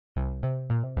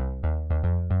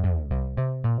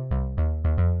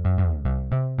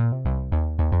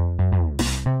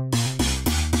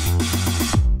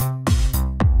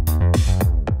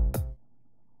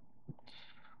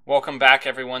Welcome back,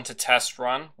 everyone, to Test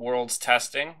Run Worlds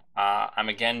Testing. I'm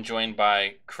again joined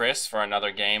by Chris for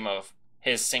another game of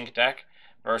his sync deck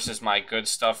versus my good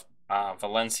stuff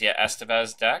Valencia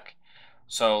Estevez deck.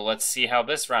 So let's see how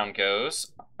this round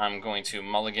goes. I'm going to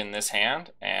mulligan this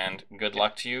hand, and good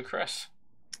luck to you, Chris.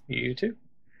 You too.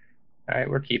 All right,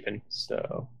 we're keeping.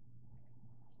 So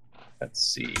let's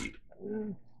see.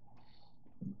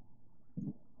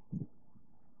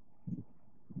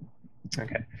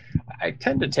 Okay. I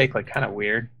tend to take like kind of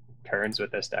weird turns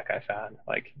with this deck I found.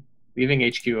 Like leaving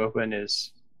HQ open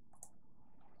is,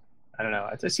 I don't know,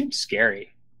 it seems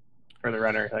scary for the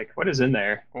runner. Like what is in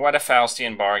there? What a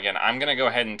Faustian bargain. I'm going to go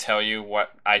ahead and tell you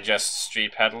what I just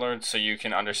street peddlered so you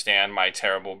can understand my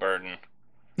terrible burden.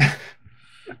 Okay.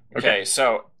 Okay,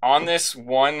 so on this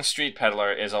one street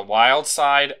peddler is a wild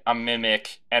side, a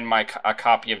mimic, and a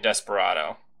copy of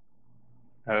Desperado.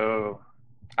 Oh.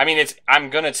 I mean, I'm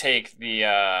gonna take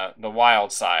the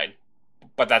wild side,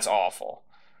 but that's awful.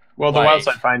 Well, the wild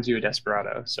Like, side finds you a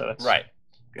Desperado, so that's right,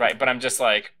 good. right. But I'm just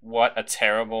like, what a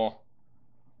terrible,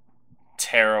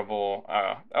 terrible.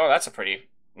 Oh, that's a pretty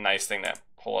nice thing to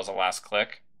pull as a last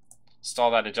click.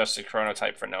 Install that adjusted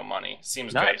chronotype for no money.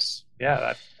 Seems good. Nice.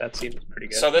 Yeah, that seems pretty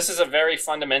good. So this is a very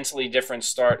fundamentally different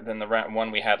start than the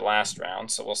one we had last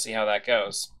round. So we'll see how that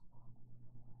goes.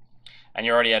 And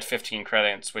you're already at 15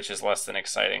 credits, which is less than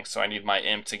exciting. So I need my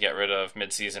imp to get rid of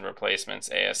mid-season replacements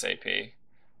ASAP.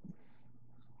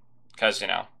 Because,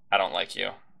 I don't like you.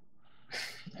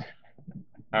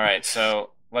 Alright,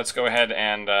 so let's go ahead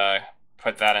and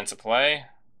put that into play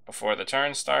before the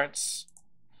turn starts.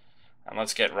 And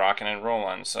let's get rocking and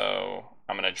rolling. So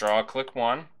I'm going to draw click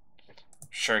one.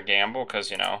 Sure gamble,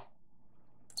 because,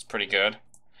 it's pretty good.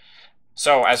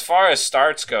 So as far as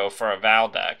starts go for a Val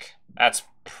deck, that's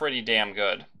pretty damn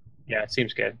good. Yeah, it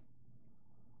seems good.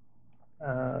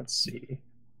 Let's see.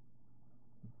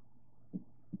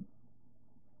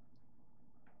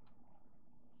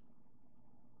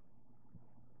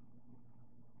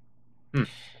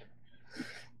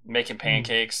 Making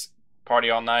pancakes, party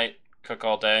all night, cook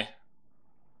all day.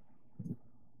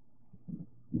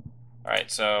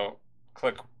 Alright, so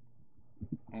click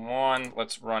one,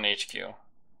 let's run HQ.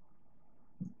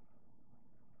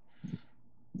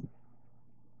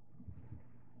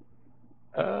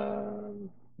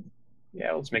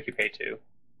 Yeah, let's make you pay 2.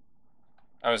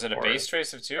 Oh, is it a Or, base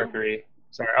trace of or 2? 3.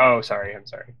 Sorry. Oh, sorry. I'm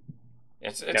sorry.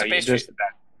 It's No, a you base trace. just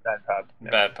bad pub. No,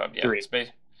 Bad pub, yeah. 3. It's base.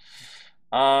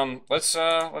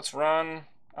 Let's run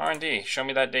R&D. Show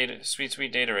me that data,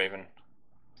 sweet data raven.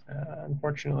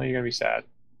 Unfortunately, you're gonna be sad.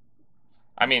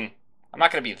 I mean, I'm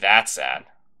not gonna be that sad.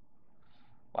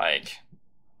 Like,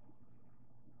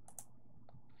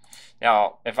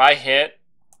 now if I hit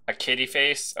a kitty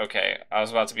face, okay, I was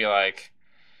about to be like,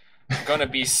 I'm gonna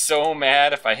be so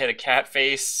mad if I hit a cat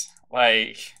face.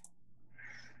 Like,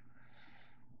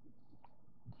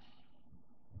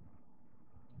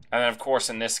 and then of course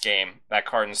in this game, that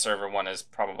card in server one is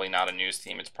probably not a news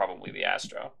team. It's probably the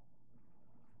Astro.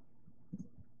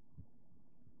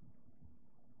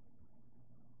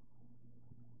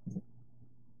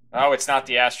 Oh, it's not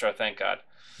the Astro, thank God.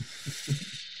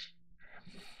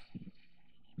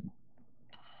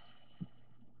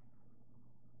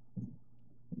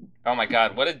 Oh my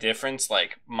God, what a difference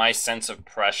like my sense of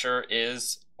pressure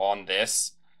is on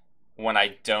this when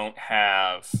I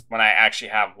actually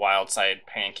have wild side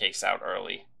pancakes out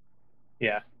early.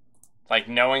 Yeah. Like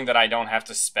knowing that I don't have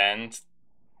to spend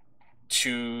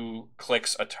 2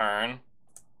 clicks a turn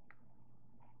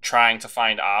trying to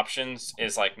find options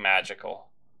is like magical.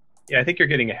 Yeah, I think you're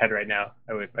getting ahead right now.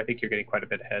 I think you're getting quite a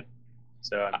bit ahead.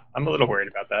 So I'm a little worried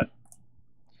about that.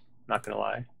 Not gonna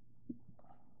lie.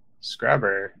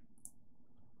 Scrubber.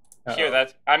 Here,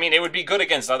 I mean, it would be good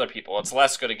against other people. It's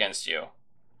less good against you.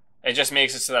 It just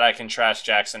makes it so that I can trash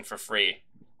Jackson for free,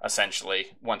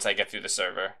 essentially, once I get through the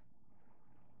server.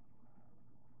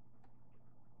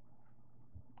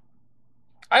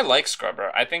 I like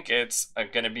Scrubber. I think it's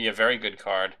going to be a very good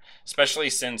card,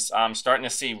 especially since I'm starting to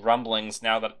see rumblings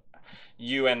now that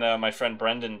you and my friend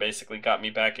Brendan basically got me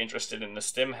back interested in the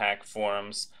Stim Hack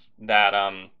forums,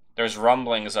 that there's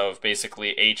rumblings of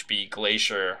basically HB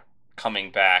Glacier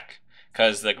coming back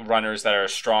because the runners that are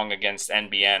strong against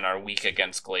NBN are weak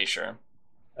against Glacier.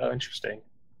 Oh, interesting.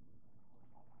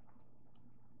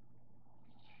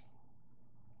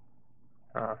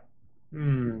 Huh.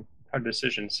 Hard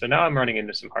decisions. So now I'm running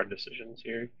into some hard decisions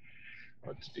here.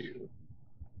 What to do?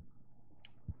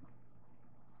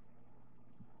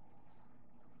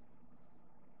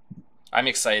 I'm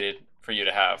excited for you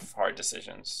to have hard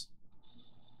decisions.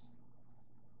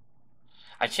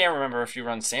 I can't remember if you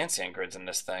run Sansan grids in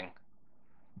this thing.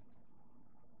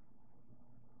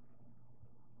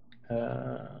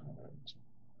 Uh,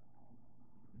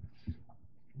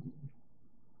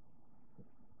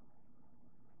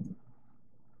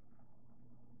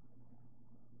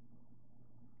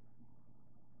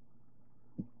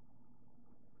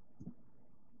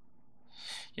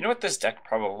 You know what this deck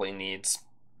probably needs?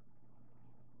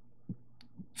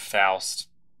 Faust.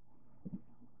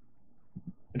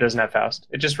 it doesn't have Faust.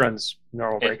 It just runs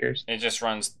normal It breakers. it just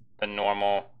runs the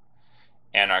normal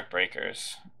Anarch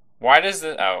breakers. Why does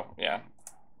it? Oh, yeah.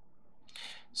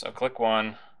 So click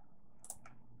 1.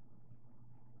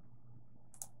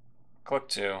 Click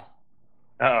 2.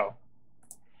 Oh,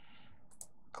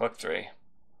 Click 3.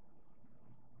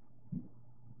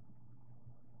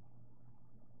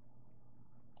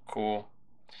 Cool.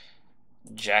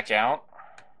 Jack out.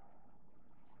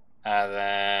 And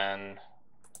then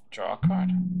draw a card.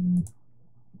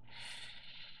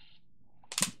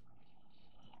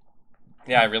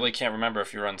 Yeah, I really can't remember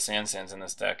if you run Sands in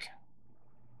this deck.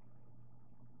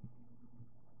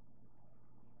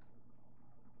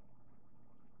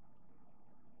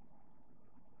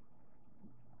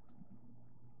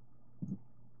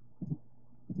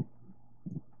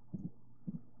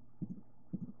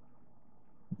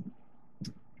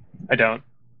 I don't.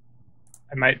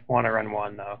 I might want to run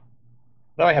one though.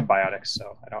 Though I have biotics,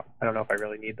 so I don't know if I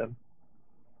really need them.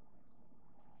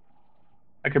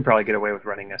 I could probably get away with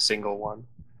running a single one.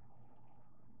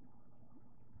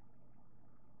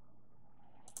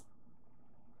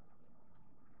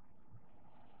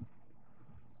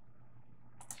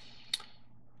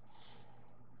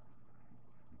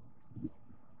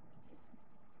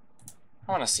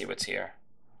 I want to see what's here.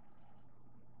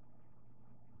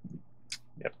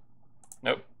 Yep.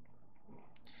 Nope.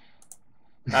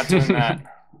 Not doing that.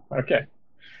 Okay.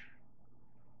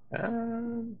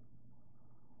 Um,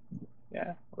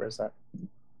 yeah, where is that?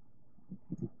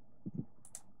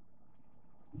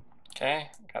 Okay,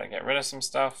 gotta get rid of some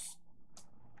stuff.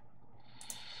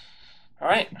 All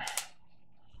right.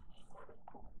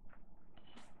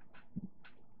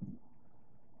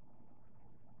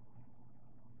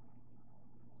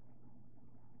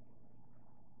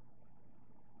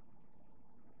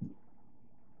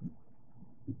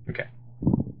 Okay.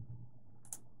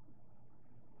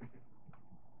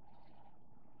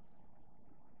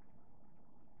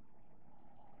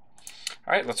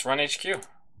 All right, let's run HQ.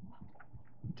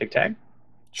 Tic tag.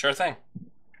 Sure thing.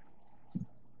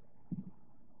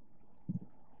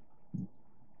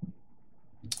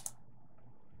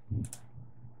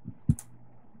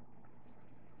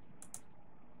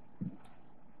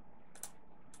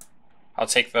 I'll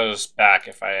take those back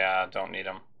if I don't need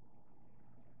them.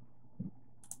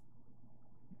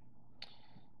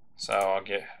 So I'll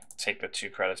take the 2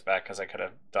 credits back because I could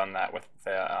have done that with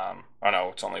the oh no,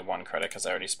 it's only 1 credit because I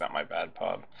already spent my bad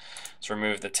pub. Let's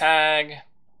remove the tag.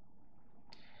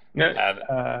 No.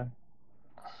 Add.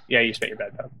 Yeah, you spent your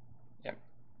bad pub. Yep.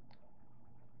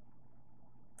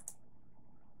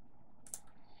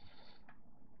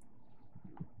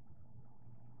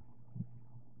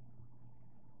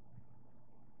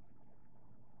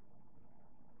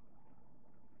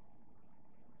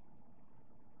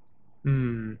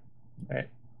 Hmm. All right.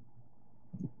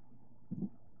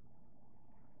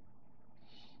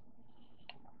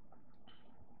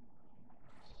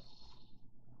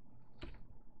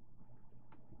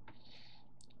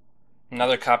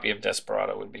 Another copy of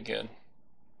Desperado would be good.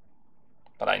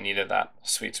 But I needed that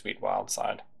sweet, sweet wild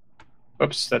side.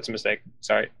 Oops, that's a mistake.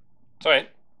 Sorry. It's all right.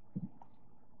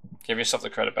 Give yourself the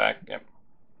credit back. Yep.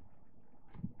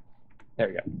 There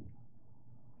we go.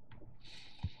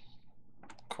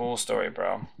 Cool story,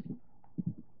 bro.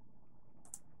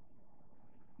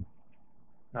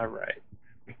 All right.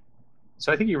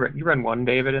 So I think you run one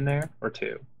David in there or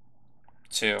two.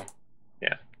 2.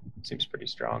 Yeah, seems pretty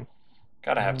strong.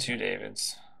 Gotta have 2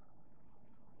 Davids.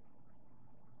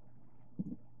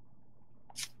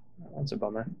 That's a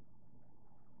bummer.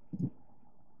 It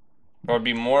would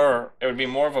be more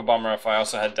of a bummer if I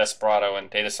also had Desperado and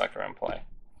Data Sucker in play.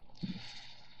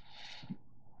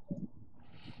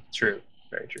 True.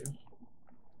 Very true.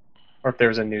 Or if there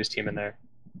was a news team in there.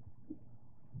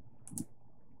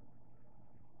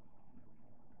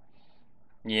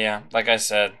 Yeah, like I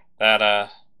said,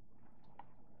 that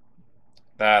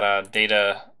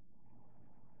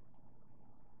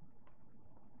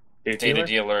data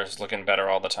dealer is looking better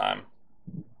all the time.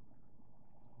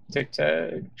 Tic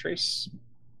tag trace.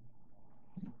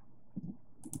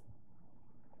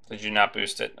 Did you not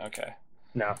boost it? Okay.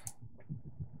 No.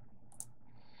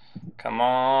 Come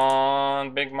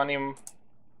on, big money.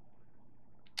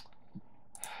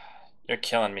 You're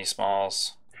killing me,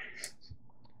 Smalls.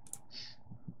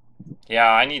 Yeah,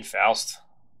 I need Faust.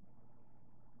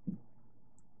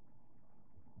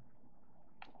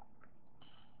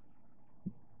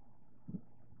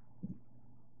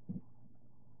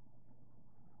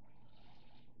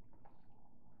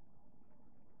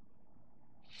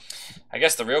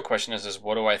 guess the real question is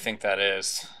what do I think that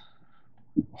is?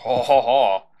 Ho ho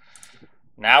ho.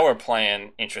 Now we're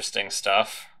playing interesting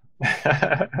stuff.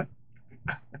 I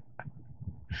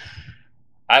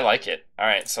like it. All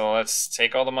right, so let's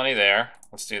take all the money there.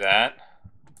 Let's do that.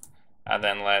 And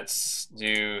then let's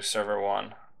do server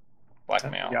one.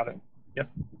 Blackmail. Got it. Yep.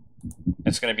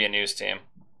 It's going to be a news team.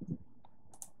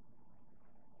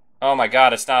 Oh my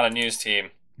god, it's not a news team.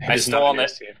 It is not a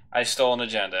news team. I stole an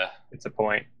agenda. It's a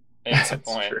point. It's a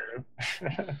That's point. true.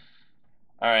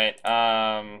 All right.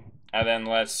 And then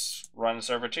let's run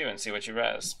server 2 and see what you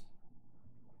res.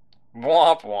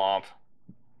 Womp womp.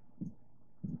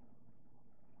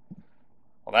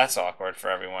 Well, that's awkward for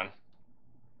everyone.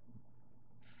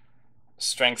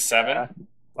 Strength 7.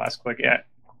 Last click. Yeah.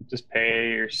 Just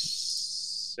pay your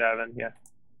 7. Yeah.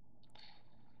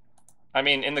 I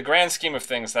mean, in the grand scheme of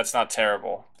things, that's not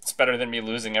terrible. It's better than me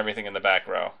losing everything in the back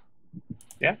row.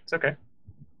 Yeah, it's okay.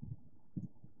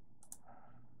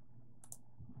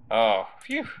 Oh,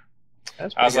 phew.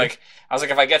 I was like,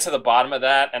 if I get to the bottom of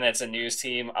that and it's a news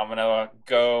team, I'm gonna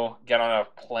go get on a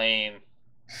plane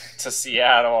to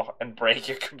Seattle and break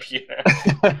your computer.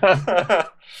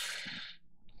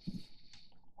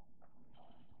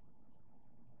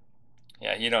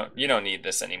 Yeah, you don't need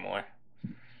this anymore.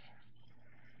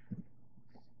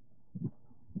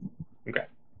 Okay.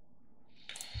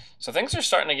 So things are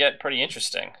starting to get pretty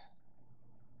interesting.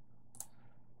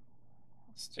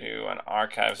 Let's do an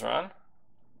archives run.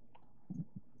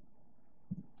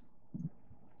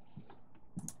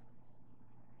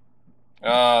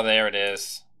 Oh, there it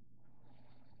is.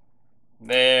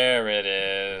 There it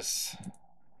is.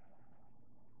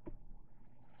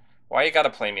 Why you gotta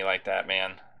play me like that,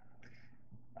 man?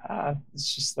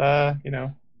 It's just gotta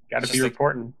be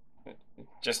reporting.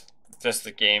 Just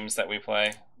the games that we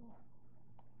play.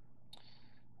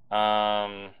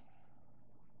 Yeah,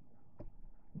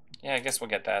 I guess we'll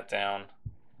get that down.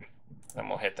 Then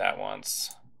we'll hit that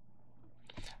once.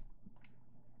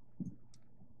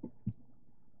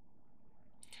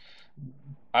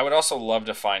 I would also love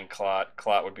to find Clot.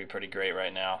 Clot would be pretty great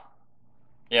right now.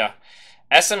 Yeah.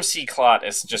 SMC Clot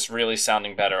is just really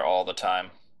sounding better all the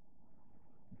time.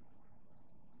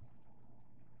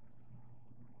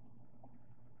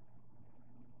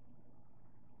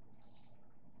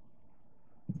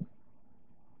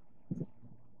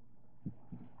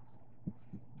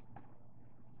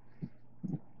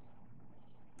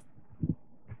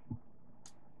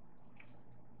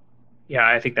 Yeah,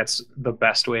 I think that's the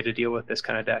best way to deal with this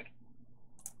kind of deck.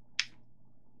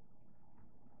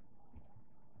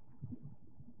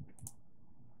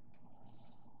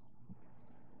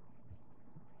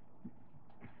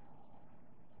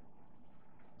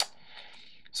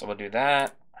 So we'll do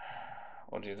that.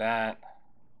 We'll do that.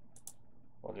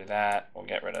 We'll do that. We'll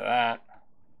get rid of that.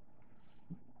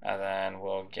 And then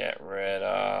we'll get rid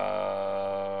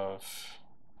of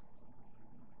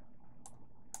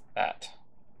that.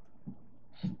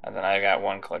 And then I got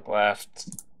 1 click left.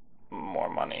 More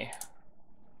money.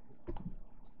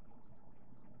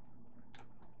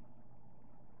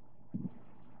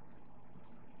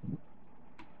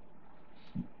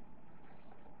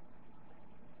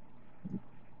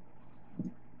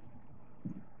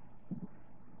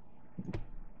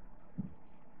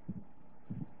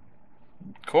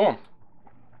 Cool.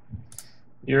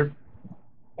 And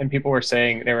people were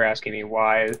saying, they were asking me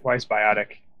why is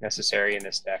biotic necessary in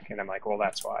this deck, and I'm like, well,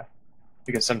 that's why,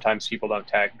 because sometimes people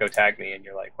don't go tag me, and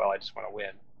you're like, well, I just want to win.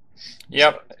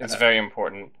 Yep, so it's very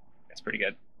important. It's pretty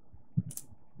good.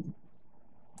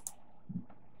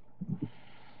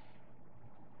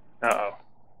 Uh-oh.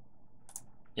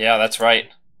 Yeah, that's right.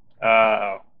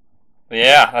 Uh-oh.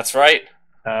 Yeah, that's right.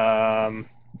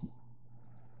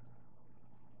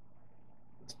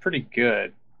 It's pretty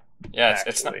good. Yeah,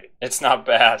 it's not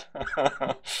bad.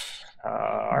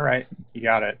 All right, you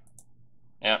got it.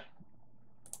 Yeah.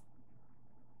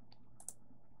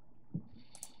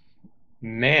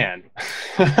 Man,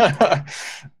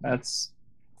 that's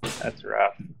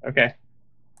rough. Okay.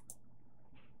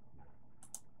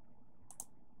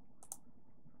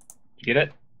 Did you get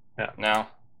it? No.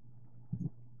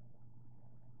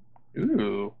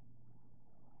 Ooh.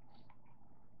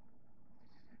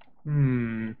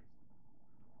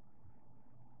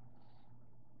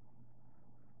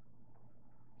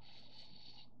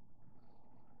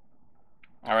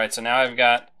 All right, so now I've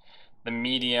got the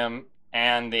medium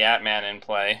and the Atman in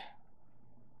play.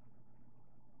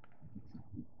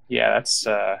 Yeah, that's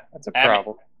a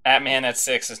problem. Atman at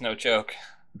 6 is no joke.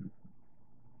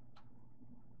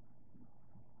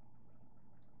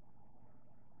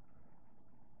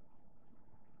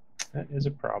 That is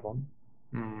a problem.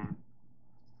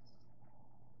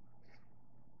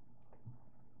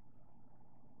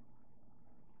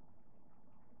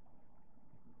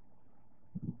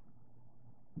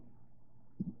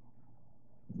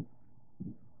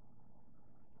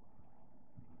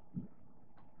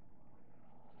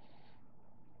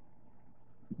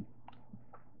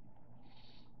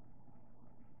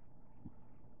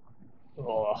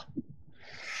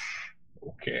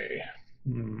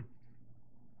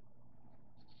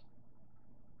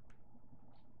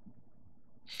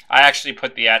 I actually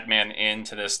put the Atman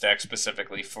into this deck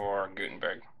specifically for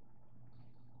Gutenberg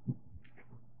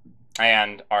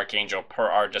and Archangel per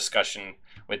our discussion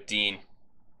with Dean.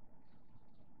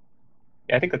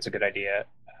 Yeah, I think that's a good idea.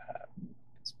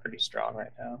 It's pretty strong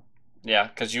right now. Yeah,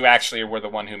 because you actually were the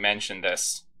one who mentioned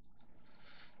this.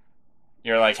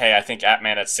 You're like, hey, I think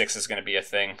Atman at 6 is going to be a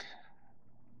thing.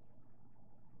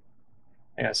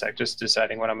 Hang on a sec, just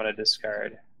deciding what I'm going to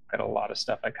discard. Got a lot of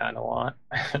stuff I kind of want.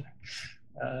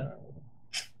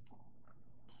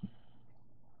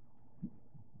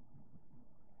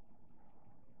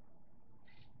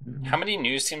 How many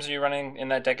news teams are you running in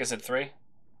that deck? Is it 3?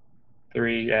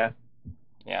 3, yeah.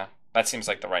 Yeah, that seems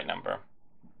like the right number.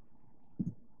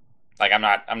 Like I'm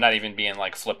not even being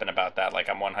like flippant about that. Like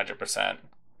I'm 100%.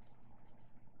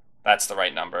 That's the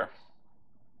right number.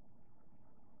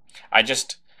 I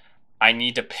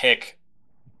need to pick.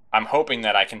 I'm hoping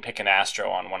that I can pick an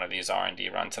Astro on one of these R&D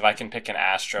runs. If I can pick an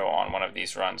Astro on one of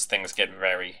these runs, things get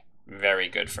very, very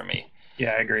good for me.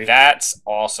 Yeah, I agree. That's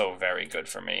also very good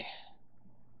for me.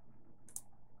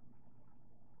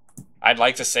 I'd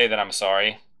like to say that I'm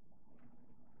sorry,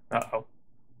 Uh-oh.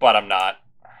 but I'm not.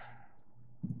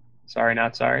 Sorry,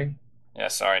 not sorry. Yeah,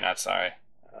 sorry, not sorry.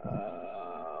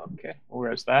 Okay,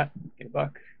 where's that? Get a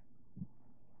buck.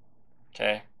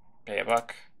 Okay, pay a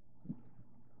buck.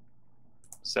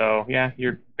 So, yeah,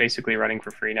 you're basically running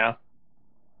for free now.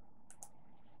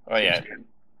 Oh Seems yeah, good.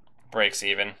 breaks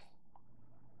even.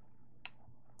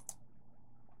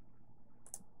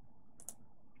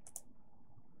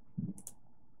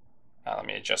 Let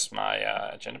me adjust my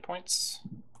agenda points.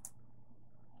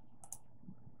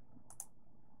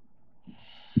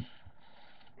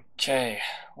 Okay,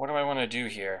 what do I want to do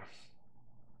here?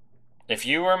 If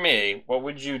you were me, what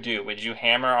would you do? Would you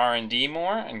hammer R&D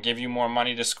more and give you more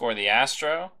money to score the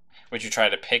Astro? Would you try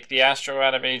to pick the Astro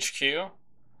out of HQ?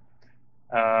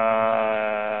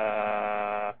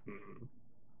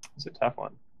 It's a tough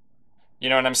one. You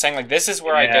know what I'm saying? Like this is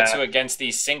where I get Yeah, to against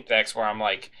these sync decks where I'm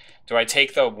like, do I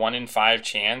take the 1 in 5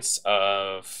 chance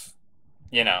of,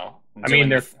 you know, I mean, doing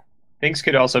the things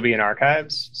could also be in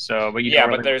archives. So, but you don't yeah,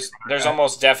 but really want there's archive.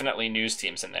 almost definitely news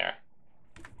teams in there.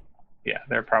 Yeah,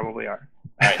 there probably are.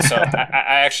 All right, so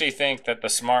I actually think that the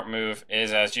smart move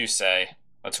is, as you say,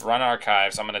 let's run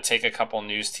archives. I'm going to take a couple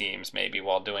news teams maybe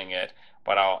while doing it,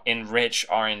 but I'll enrich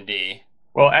R&D.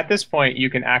 Well, at this point,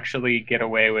 you can actually get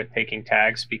away with taking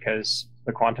tags because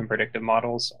the quantum predictive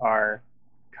models are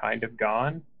kind of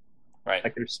gone. Right.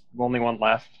 Like there's only one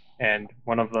left, and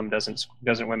one of them doesn't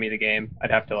win me the game.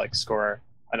 I'd have to like score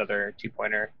another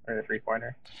 2-pointer or a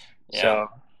 3-pointer. Yeah. So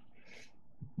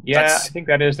yeah, I That's think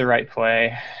that is the right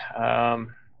play.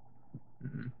 Um,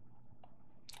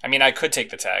 I mean, I could take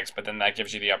the tags, but then that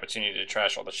gives you the opportunity to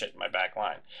trash all the shit in my back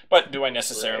line. But do I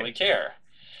necessarily right. care?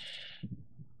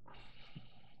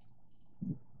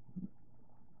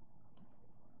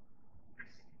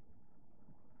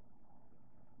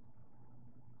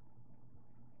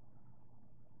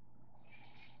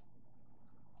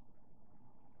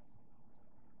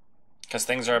 Because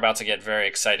things are about to get very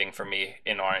exciting for me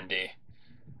in R&D.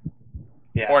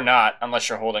 Yeah, Or not, unless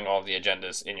you're holding all of the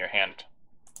agendas in your hand.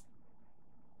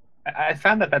 I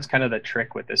found that that's kind of the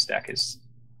trick with this deck is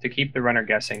to keep the runner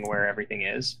guessing where everything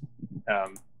is.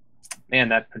 Um, Man,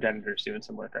 that progenitor's doing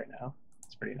some work right now.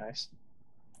 It's pretty nice.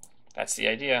 That's the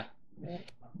idea. Yeah.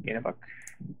 Gain a buck.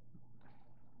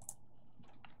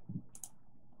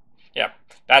 Yeah,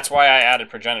 that's why I added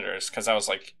progenitors, because I was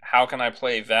like, how can I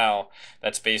play Val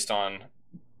that's based on.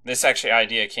 This actually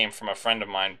idea came from a friend of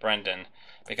mine, Brendan,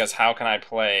 because how can I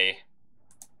play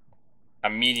a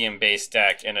medium based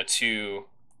deck in a 2.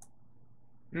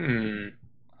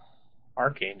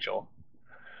 Archangel.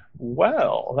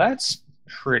 Well, that's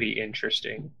pretty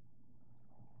interesting.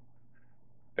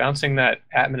 Bouncing that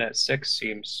Atman at 6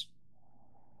 seems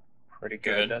pretty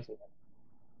good, Good. doesn't it?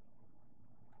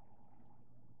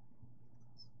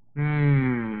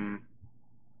 Hmm.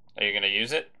 Are you going to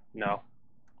use it? No.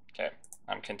 Okay,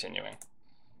 I'm continuing.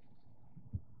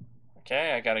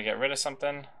 Okay, I got to get rid of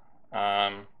something.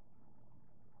 That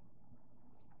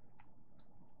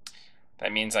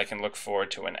means I can look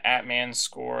forward to an Atman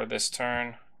score this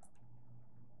turn.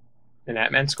 An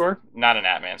Atman score? Not an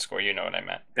Atman score, you know what I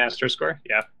meant. An Astro score?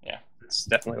 Yeah. Yeah. That's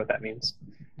definitely what that means.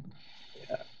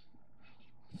 Yeah.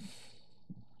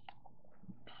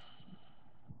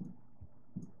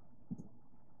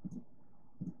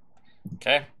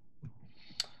 Okay.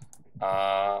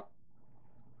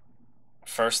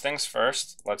 First things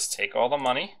first, let's take all the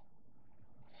money.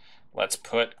 Let's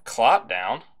put Clot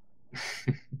down.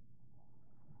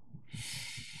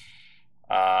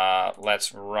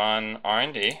 Let's run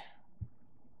R&D.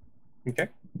 Okay.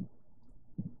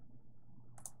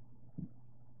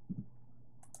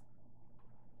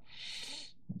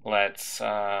 Let's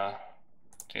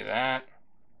do that.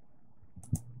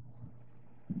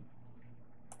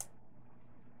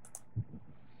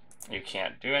 You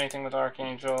can't do anything with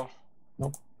Archangel.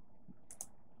 Nope.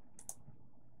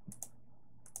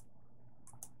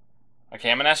 Okay,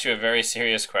 I'm gonna ask you a very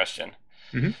serious question.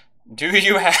 Mm-hmm. Do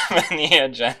you have any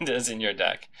agendas in your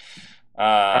deck?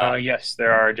 Uh, Yes,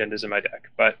 there are agendas in my deck,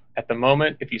 but at the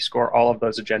moment, if you score all of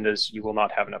those agendas, you will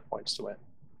not have enough points to win.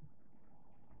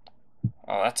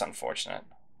 oh, that's unfortunate.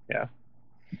 Yeah.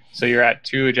 So you're at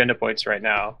 2 agenda points right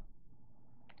now,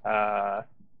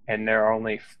 and there are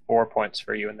only 4 points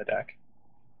for you in the deck.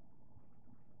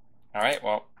 All right,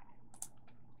 well.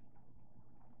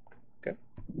 Okay.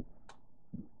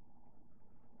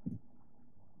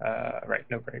 Right,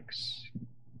 no breaks.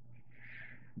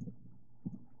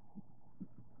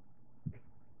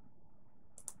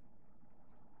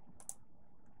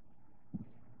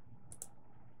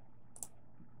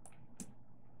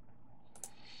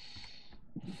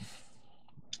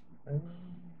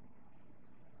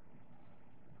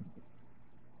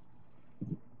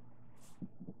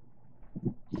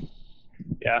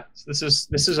 Yeah, so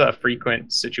this is a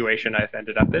frequent situation I've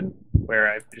ended up in where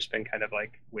I've just been kind of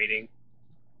like waiting.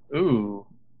 Ooh,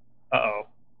 uh-oh.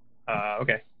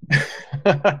 Okay.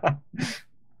 That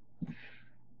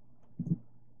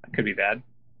could be bad.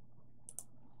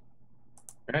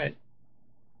 All right.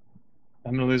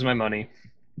 I'm gonna lose my money.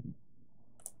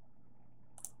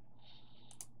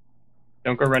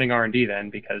 Don't go running R&D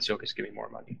then, because you'll just give me more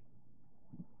money.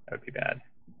 That would be bad.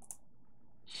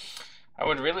 I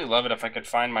would really love it if I could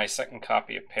find my second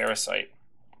copy of Parasite.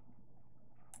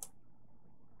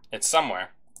 It's somewhere.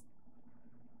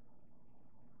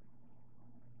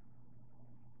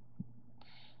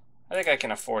 I think I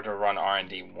can afford to run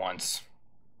R&D once.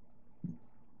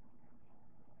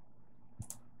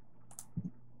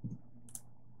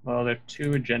 Well, there are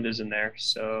 2 agendas in there,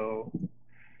 so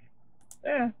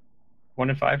 1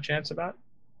 in 5 chance about.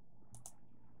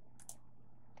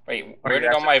 Wait, Or you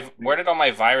actually where did all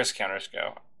my virus counters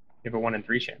go? you have a 1 in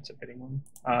 3 chance of hitting one.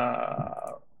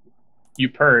 You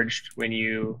purged when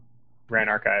you ran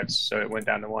archives, so it went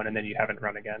down to 1, and then you haven't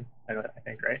run again. I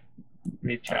think, right? Let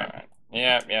me check.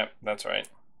 Yeah, that's right.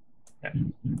 Yeah.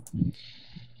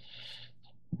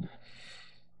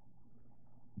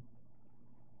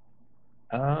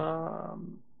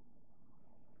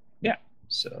 Yeah.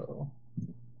 So.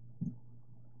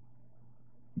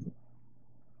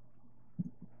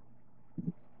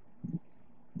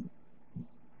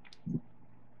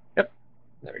 Yep.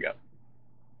 There we go.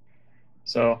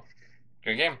 So.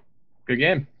 Good game. Good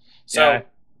game. So, Yeah.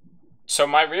 so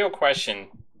my real question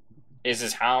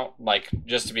is how, like,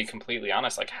 just to be completely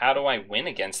honest, like, how do I win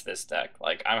against this deck?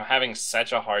 Like, I'm having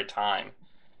such a hard time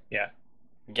Yeah.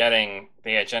 getting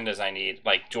the agendas I need.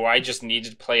 Like, do I just need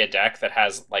to play a deck that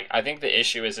has, like, I think the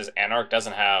issue is Anarch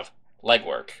doesn't have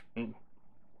legwork.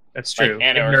 That's Like, true. You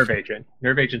have Anarch, Nerve Agent.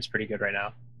 Nerve Agent's pretty good right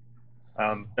now.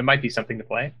 That might be something to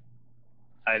play.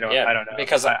 I don't. yeah, I don't know.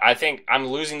 because I think I'm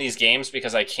losing these games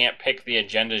because I can't pick the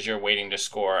agendas you're waiting to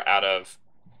score out of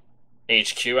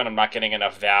HQ, and I'm not getting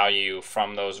enough value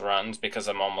from those runs because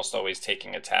I'm almost always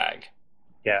taking a tag.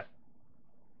 Yeah.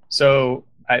 So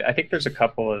I think there's a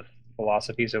couple of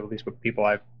philosophies of at least with people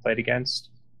I've played against.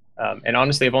 And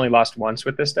honestly, I've only lost once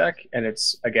with this deck, and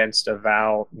it's against a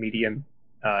Val medium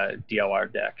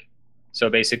DLR deck. So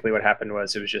basically, what happened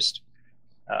was it was just,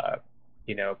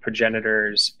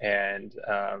 progenitors and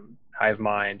Hive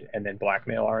Mind, and then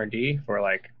blackmail R&D for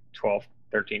like 12,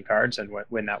 13 cards and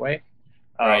win that way.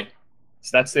 Right.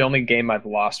 So that's the only game I've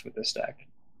lost with this deck.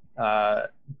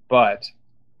 But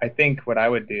I think what I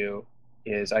would do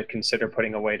is I'd consider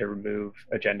putting a way to remove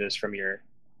agendas from your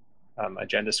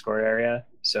agenda score area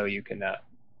so you can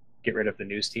get rid of the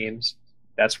news teams.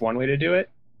 That's one way to do it.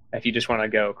 If you just want to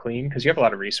go clean, because you have a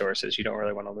lot of resources, you don't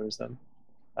really want to lose them.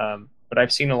 But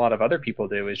I've seen a lot of other people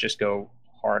do is just go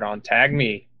hard on tag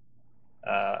me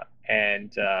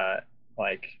and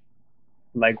like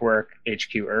legwork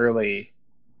HQ early,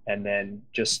 and then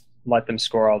just let them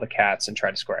score all the cats and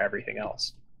try to score everything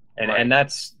else. And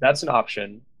that's an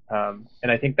option.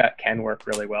 And I think that can work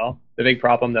really well. The big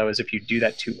problem though is if you do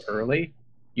that too early,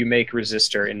 you make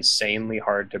resistor insanely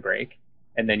hard to break,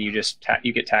 and then you just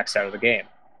you get taxed out of the game.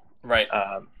 Right.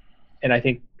 And I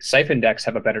think siphon decks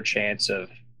have a better chance of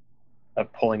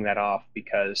pulling that off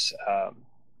because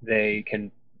they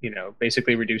can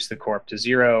basically reduce the corp to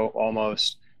 0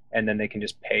 almost, and then they can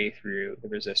just pay through the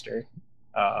resistor.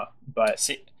 But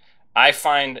see, I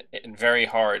find it very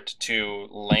hard to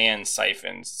land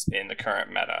siphons in the current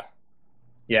meta.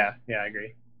 Yeah, I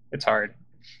agree. It's hard.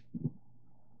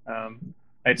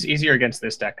 It's easier against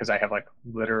this deck because I have like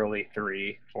literally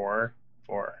three, four,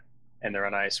 and they're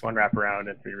on ice, one wraparound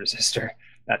and three resistor.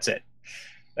 That's it.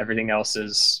 Everything else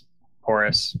is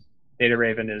porous. Data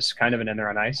Raven is kind of an in there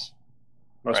on ice.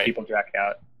 Most Right. people jack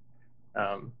out.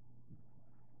 Um,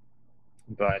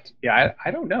 but yeah,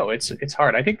 I don't know. It's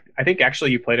hard. I think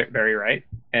actually you played it very right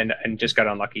and just got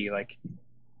unlucky. Like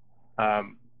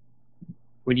um,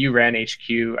 when you ran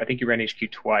HQ, I think you ran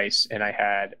HQ twice, and I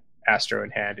had Astro in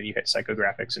hand, and you hit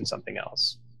Psychographics and something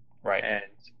else, Right. and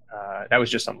that was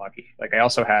just unlucky. Like I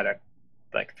also had a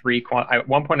like at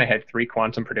one point I had three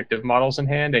quantum predictive models in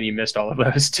hand, and you missed all of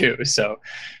those too. So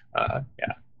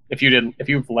yeah, if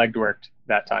you've legged worked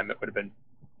that time, it would have been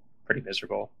pretty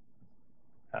miserable.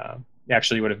 You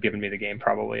actually would have given me the game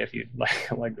probably if you'd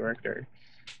like legged worked or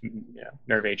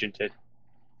nerve agented.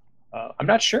 I'm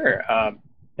not sure.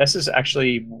 This is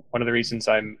actually one of the reasons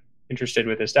I'm interested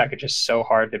with this deck. It's just so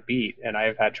hard to beat, and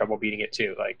I've had trouble beating it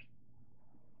too. Like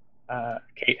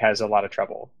Kate has a lot of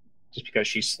trouble just because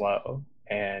she's slow,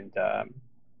 and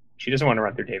she doesn't want to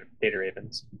run through data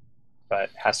ravens, but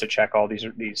has to check all these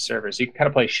servers. You can kind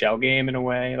of play shell game in a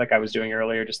way, like I was doing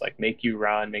earlier, just like make you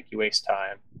run, make you waste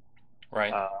time,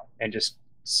 Right. and just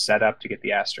set up to get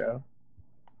the Astro.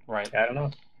 Right. I don't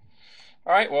know.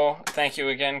 All right. Well, thank you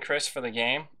again, Chris, for the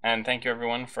game, and thank you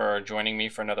everyone for joining me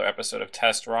for another episode of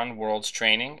Test Run Worlds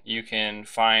Training. You can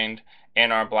find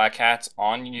NR Black Hats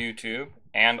on YouTube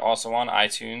and also on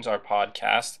iTunes, our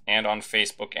podcast, and on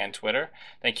Facebook and Twitter.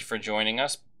 Thank you for joining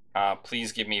us.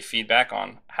 Please give me feedback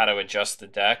on how to adjust the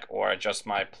deck or adjust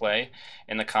my play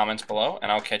in the comments below,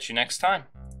 and I'll catch you next time.